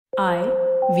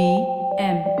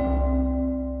IVM.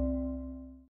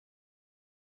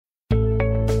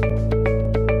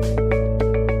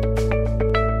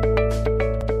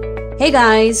 Hey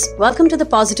guys, welcome to the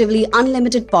Positively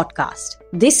Unlimited podcast.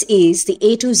 This is the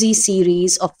A to Z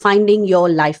series of finding your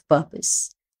life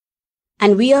purpose.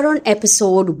 And we are on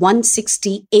episode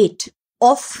 168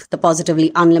 of the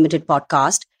Positively Unlimited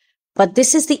podcast. But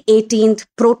this is the 18th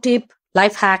pro tip,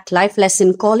 life hack, life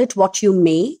lesson, call it what you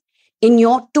may, in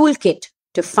your toolkit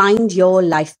to find your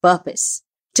life purpose.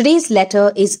 Today's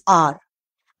letter is R,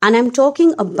 and I'm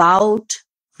talking about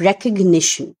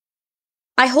recognition.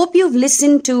 I hope you've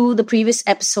listened to the previous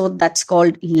episode that's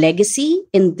called Legacy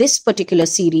in this particular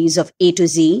series of A to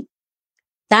Z.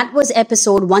 That was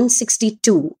episode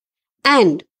 162.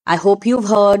 And I hope you've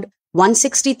heard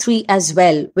 163 as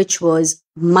well, which was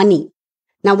money.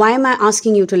 Now, why am I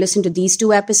asking you to listen to these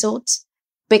two episodes?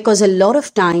 Because a lot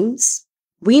of times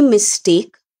we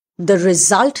mistake the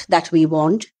result that we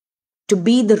want to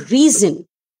be the reason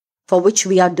for which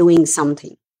we are doing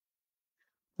something.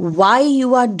 Why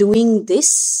you are doing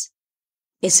this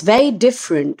is very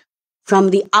different from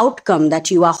the outcome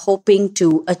that you are hoping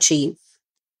to achieve.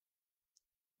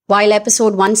 While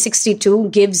episode 162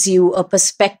 gives you a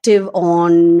perspective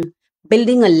on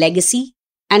building a legacy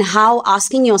and how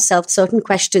asking yourself certain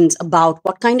questions about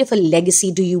what kind of a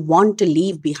legacy do you want to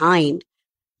leave behind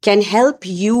can help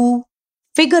you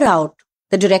figure out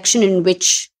the direction in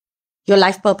which your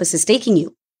life purpose is taking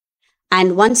you. And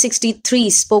 163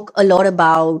 spoke a lot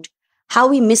about how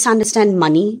we misunderstand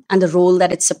money and the role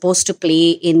that it's supposed to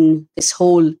play in this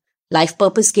whole life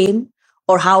purpose game,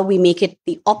 or how we make it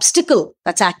the obstacle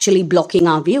that's actually blocking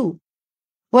our view.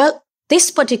 Well,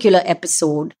 this particular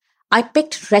episode, I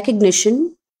picked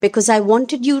recognition because I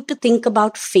wanted you to think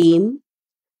about fame,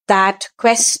 that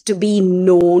quest to be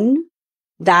known,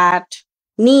 that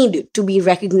need to be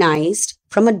recognized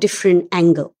from a different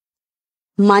angle.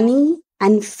 Money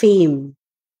and fame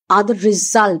are the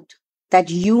result that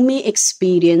you may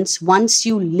experience once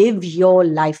you live your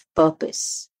life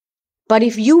purpose. But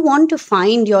if you want to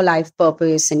find your life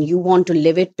purpose and you want to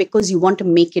live it because you want to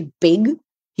make it big,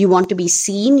 you want to be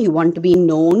seen, you want to be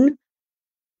known,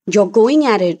 you're going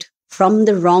at it from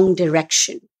the wrong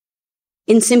direction.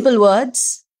 In simple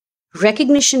words,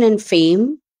 recognition and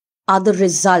fame are the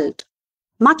result,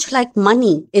 much like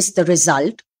money is the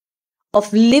result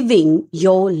of living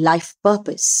your life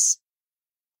purpose.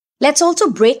 Let's also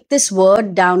break this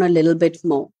word down a little bit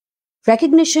more.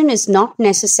 Recognition is not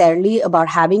necessarily about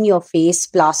having your face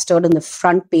plastered on the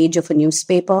front page of a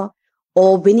newspaper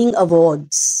or winning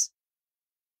awards.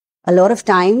 A lot of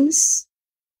times,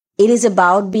 it is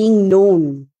about being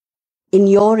known in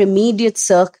your immediate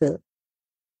circle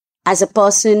as a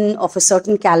person of a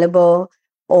certain caliber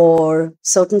or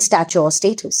certain stature or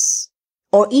status,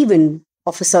 or even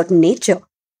of a certain nature.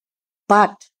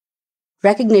 But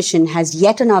recognition has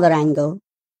yet another angle,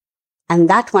 and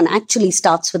that one actually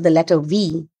starts with the letter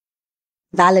V,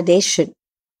 validation.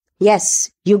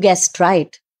 Yes, you guessed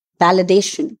right,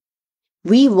 validation.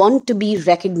 We want to be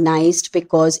recognized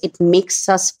because it makes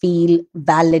us feel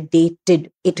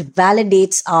validated. It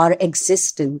validates our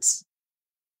existence.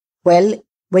 Well,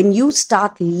 when you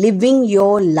start living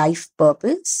your life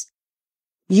purpose,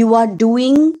 you are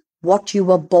doing what you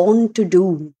were born to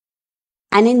do.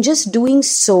 And in just doing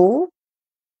so,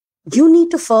 you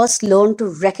need to first learn to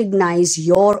recognize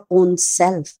your own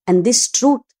self and this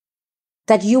truth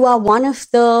that you are one of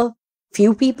the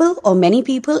few people or many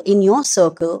people in your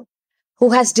circle who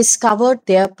has discovered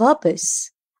their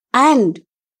purpose and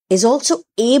is also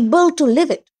able to live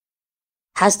it,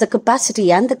 has the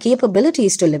capacity and the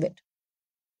capabilities to live it.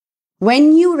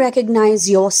 When you recognize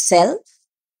yourself,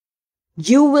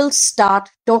 you will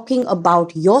start talking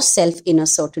about yourself in a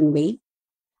certain way,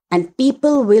 and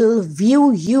people will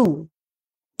view you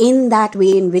in that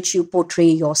way in which you portray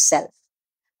yourself,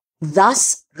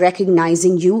 thus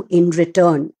recognizing you in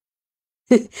return.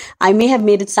 I may have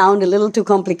made it sound a little too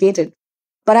complicated,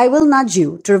 but I will nudge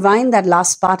you to rewind that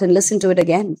last part and listen to it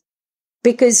again.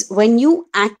 Because when you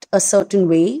act a certain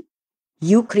way,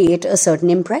 you create a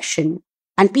certain impression,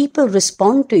 and people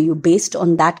respond to you based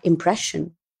on that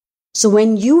impression. So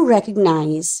when you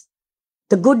recognize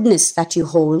the goodness that you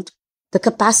hold, the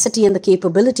capacity and the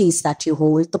capabilities that you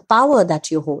hold, the power that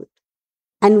you hold,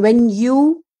 and when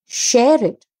you share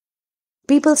it,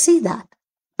 people see that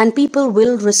and people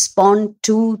will respond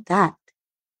to that.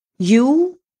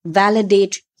 You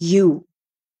validate you.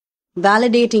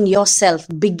 Validating yourself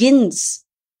begins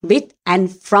with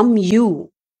and from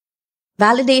you.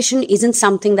 Validation isn't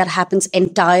something that happens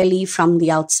entirely from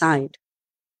the outside.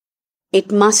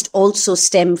 It must also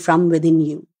stem from within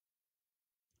you.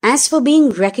 As for being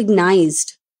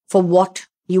recognized for what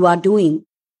you are doing,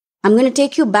 I'm going to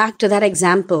take you back to that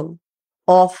example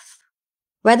of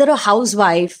whether a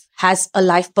housewife has a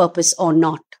life purpose or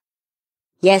not.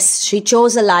 Yes, she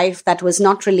chose a life that was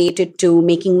not related to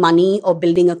making money or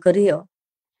building a career.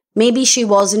 Maybe she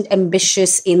wasn't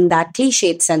ambitious in that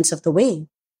cliched sense of the way.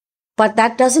 But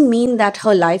that doesn't mean that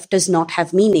her life does not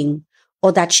have meaning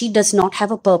or that she does not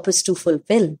have a purpose to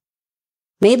fulfill.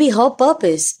 Maybe her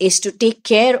purpose is to take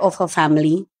care of her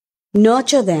family,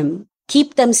 nurture them,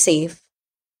 keep them safe,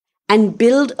 and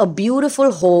build a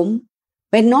beautiful home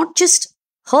where not just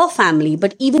her family,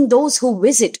 but even those who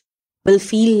visit will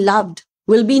feel loved,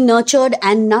 will be nurtured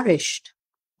and nourished.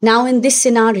 Now, in this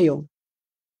scenario,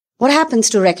 what happens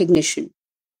to recognition?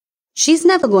 She's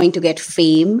never going to get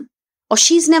fame, or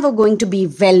she's never going to be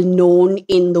well known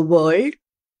in the world.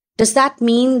 Does that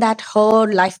mean that her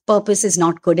life purpose is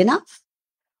not good enough?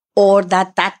 Or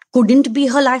that couldn't be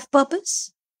her life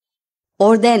purpose?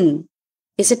 Or then,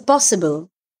 is it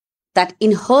possible that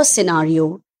in her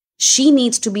scenario, she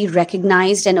needs to be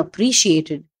recognized and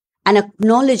appreciated and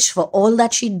acknowledged for all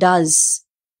that she does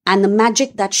and the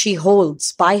magic that she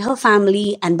holds by her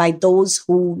family and by those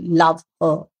who love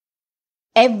her?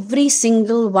 Every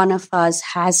single one of us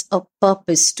has a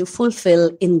purpose to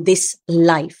fulfill in this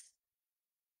life.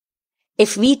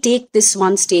 If we take this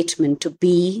one statement to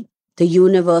be the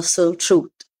universal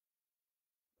truth,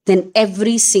 then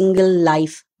every single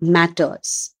life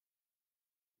matters.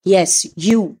 Yes,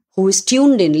 you who is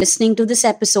tuned in listening to this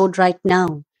episode right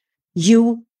now,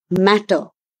 you matter.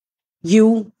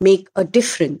 You make a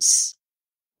difference.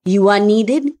 You are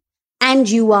needed and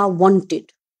you are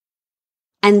wanted.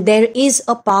 And there is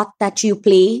a part that you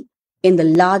play in the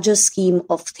larger scheme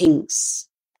of things.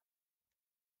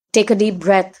 Take a deep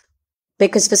breath,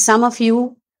 because for some of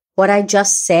you, what I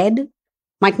just said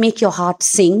might make your heart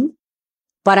sing,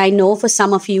 but I know for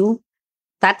some of you,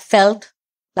 that felt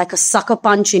like a sucker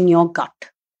punch in your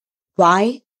gut.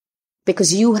 Why?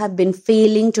 Because you have been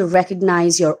failing to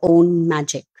recognize your own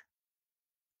magic.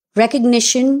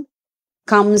 Recognition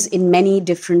comes in many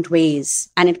different ways,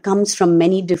 and it comes from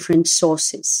many different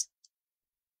sources.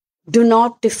 Do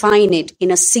not define it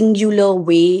in a singular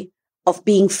way of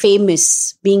being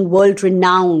famous, being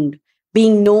world-renowned,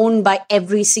 being known by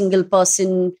every single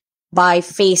person by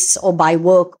face or by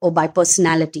work or by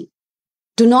personality.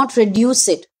 Do not reduce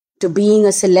it to being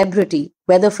a celebrity,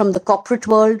 whether from the corporate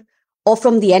world or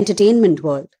from the entertainment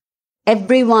world.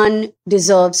 Everyone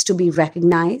deserves to be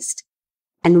recognized.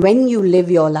 And when you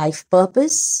live your life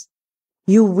purpose,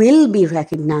 you will be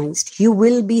recognized, you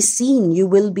will be seen, you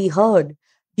will be heard,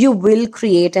 you will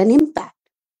create an impact.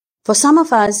 For some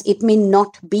of us, it may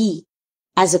not be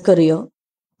as a career,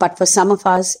 but for some of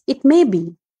us, it may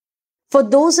be. For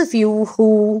those of you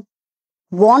who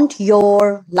want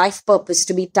your life purpose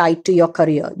to be tied to your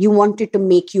career, you want it to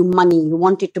make you money, you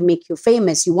want it to make you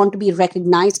famous, you want to be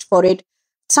recognized for it,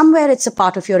 somewhere it's a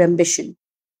part of your ambition.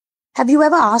 Have you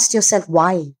ever asked yourself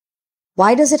why?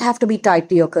 Why does it have to be tied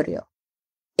to your career?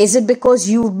 Is it because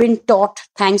you've been taught,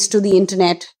 thanks to the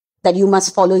internet, that you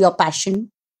must follow your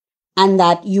passion and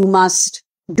that you must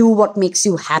do what makes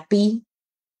you happy?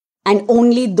 And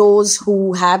only those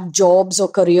who have jobs or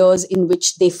careers in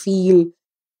which they feel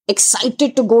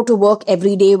excited to go to work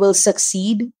every day will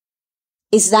succeed?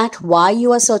 Is that why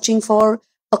you are searching for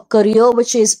a career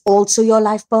which is also your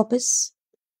life purpose?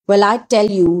 Well, I tell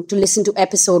you to listen to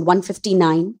episode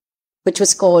 159, which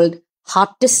was called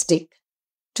Heartistic,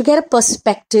 to get a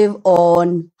perspective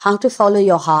on how to follow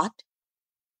your heart.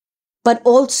 But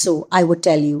also, I would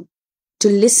tell you to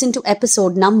listen to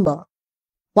episode number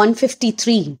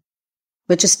 153,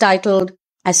 which is titled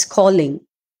as Calling.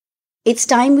 It's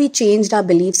time we changed our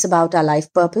beliefs about our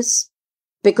life purpose,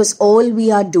 because all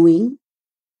we are doing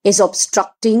is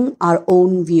obstructing our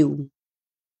own view.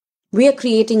 We are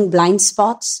creating blind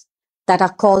spots that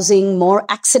are causing more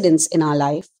accidents in our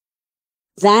life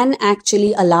than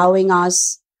actually allowing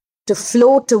us to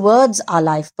flow towards our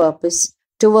life purpose,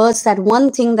 towards that one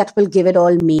thing that will give it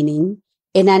all meaning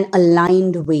in an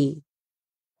aligned way.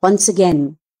 Once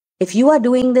again, if you are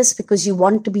doing this because you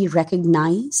want to be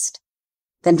recognized,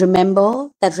 then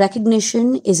remember that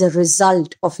recognition is a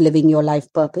result of living your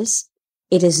life purpose.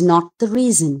 It is not the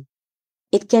reason.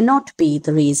 It cannot be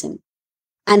the reason.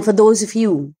 And for those of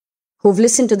you who've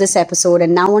listened to this episode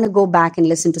and now want to go back and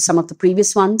listen to some of the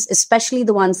previous ones, especially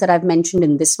the ones that I've mentioned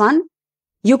in this one,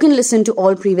 you can listen to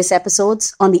all previous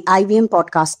episodes on the IVM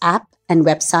Podcast app and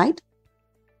website.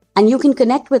 And you can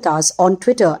connect with us on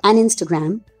Twitter and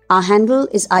Instagram. Our handle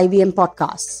is IVM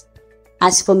Podcasts.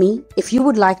 As for me, if you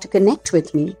would like to connect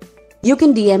with me, You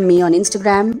can DM me on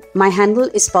Instagram. My handle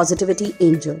is Positivity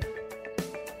Angel.